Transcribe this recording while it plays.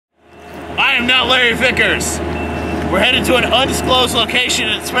am not Larry Vickers. We're headed to an undisclosed location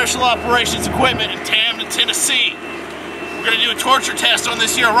at Special Operations Equipment in Camden, Tennessee. We're going to do a torture test on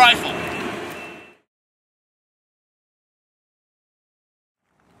this here rifle.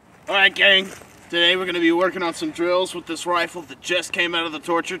 Alright gang, today we're going to be working on some drills with this rifle that just came out of the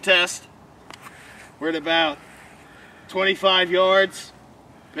torture test. We're at about 25 yards,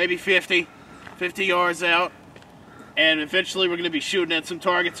 maybe 50 yards out. And eventually we're going to be shooting at some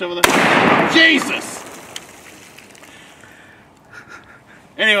targets over the... Jesus!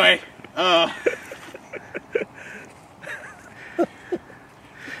 Anyway,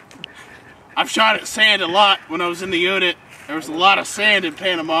 I've shot at sand a lot when I was in the unit. There was a lot of sand in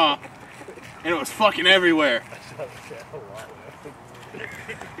Panama, and it was fucking everywhere.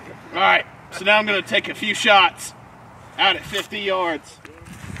 Alright, so now I'm going to take a few shots out at 50 yards.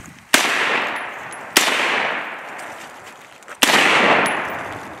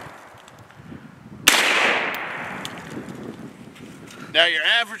 Now your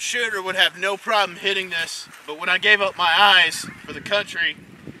average shooter would have no problem hitting this, but when I gave up my eyes for the country,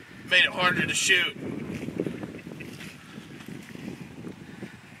 it made it harder to shoot.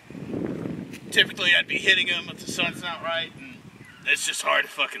 Typically I'd be hitting them if the sun's not right, and it's just hard to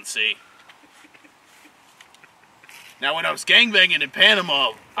fucking see. Now when I was gangbanging in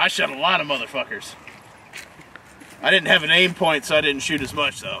Panama, I shot a lot of motherfuckers. I didn't have an aim point, so I didn't shoot as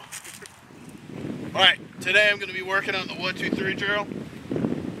much though. Alright, today I'm going to be working on the 1, 2, 3 drill.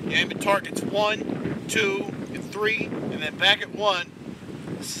 You aim at targets 1, 2, and 3, and then back at 1.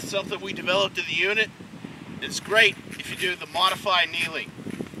 This is something we developed in the unit. It's great if you do the modified kneeling.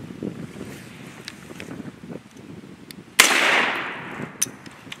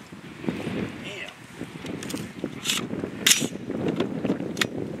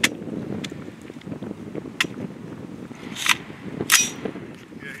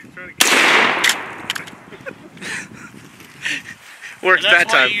 Worked that time.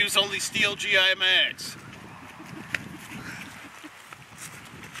 That's why you use only steel GI mags.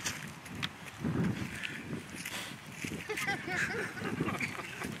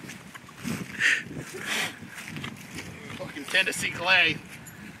 Fucking Tennessee clay.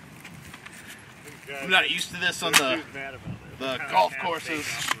 I'm not used to this on the golf courses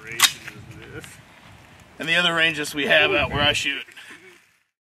and the other ranges we have out where I shoot.